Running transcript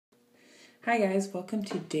Hi guys, welcome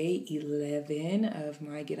to day 11 of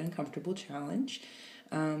my Get Uncomfortable challenge.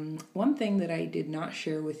 One thing that I did not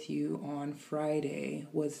share with you on Friday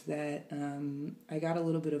was that I got a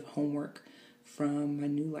little bit of homework from my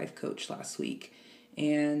new life coach last week.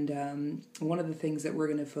 And one of the things that we're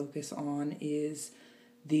going to focus on is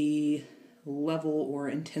the level or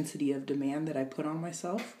intensity of demand that I put on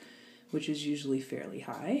myself, which is usually fairly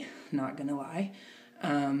high, not going to lie.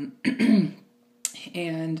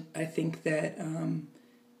 And I think that,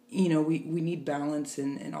 we need balance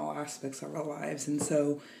in all aspects of our lives. And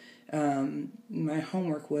so my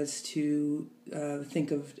homework was to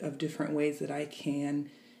think of different ways that I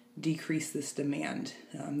can decrease this demand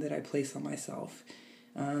that I place on myself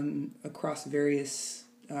across various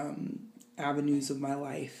avenues of my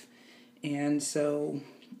life. And so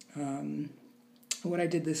what I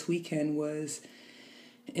did this weekend was,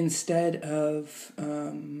 instead of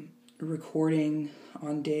recording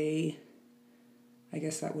on day, I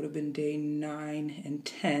guess that would have been day 9 and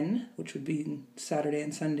 10, which would be Saturday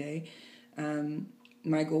and Sunday,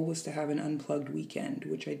 my goal was to have an unplugged weekend,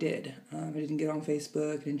 which I did. I didn't get on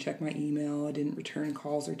Facebook, I didn't check my email, I didn't return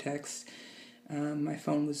calls or texts. My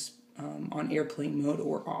phone was on airplane mode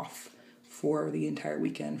or off for the entire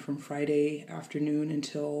weekend, from Friday afternoon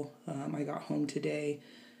until I got home today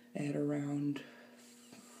at around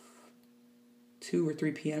 2 or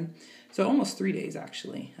 3 p.m. So almost 3 days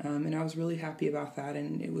actually. And I was really happy about that.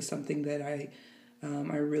 And it was something that I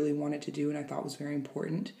really wanted to do and I thought was very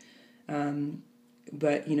important.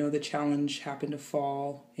 But the challenge happened to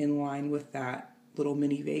fall in line with that little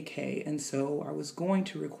mini vacay. And so I was going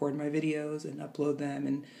to record my videos and upload them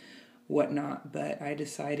and whatnot, but I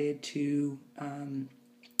decided to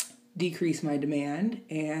decrease my demand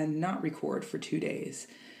and not record for 2 days.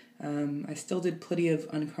 I still did plenty of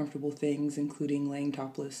uncomfortable things, including laying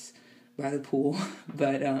topless by the pool,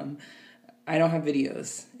 but I don't have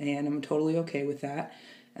videos, and I'm totally okay with that.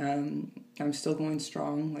 I'm still going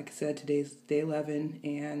strong. Like I said, today's day 11,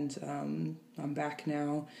 and I'm back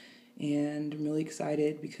now, and I'm really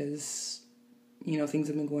excited because, things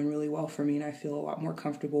have been going really well for me, and I feel a lot more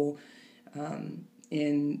comfortable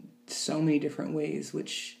in so many different ways,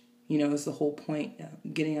 which, is the whole point.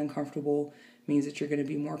 Getting uncomfortable means that you're going to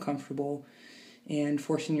be more comfortable, and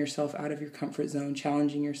forcing yourself out of your comfort zone,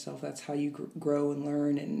 challenging yourself. That's how you grow and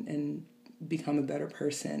learn and become a better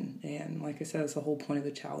person. And like I said, that's the whole point of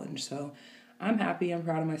the challenge. So I'm happy. I'm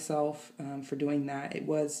proud of myself for doing that. It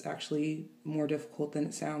was actually more difficult than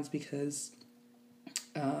it sounds because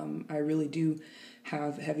I really do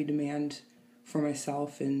have heavy demand for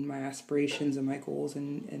myself and my aspirations and my goals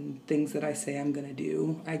and things that I say I'm going to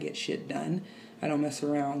do. I get shit done. I don't mess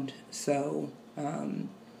around. So,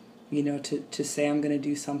 to say I'm going to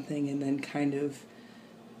do something and then kind of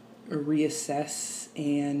reassess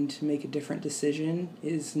and make a different decision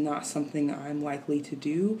is not something I'm likely to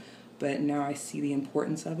do. But now I see the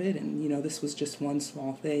importance of it. And, this was just one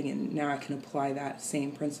small thing. And now I can apply that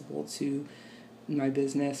same principle to my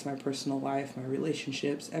business, my personal life, my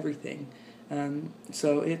relationships, everything.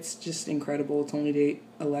 So it's just incredible. It's only day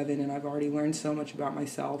 11 and I've already learned so much about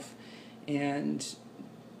myself. And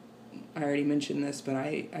I already mentioned this, but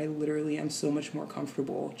I literally am so much more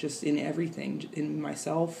comfortable just in everything, in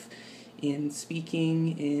myself, in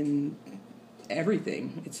speaking, in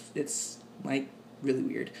everything. It's like really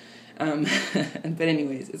weird. But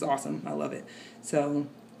anyways, it's awesome. I love it. So,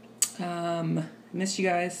 miss you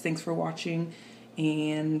guys. Thanks for watching.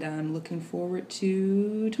 And I'm looking forward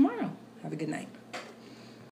to tomorrow. Have a good night.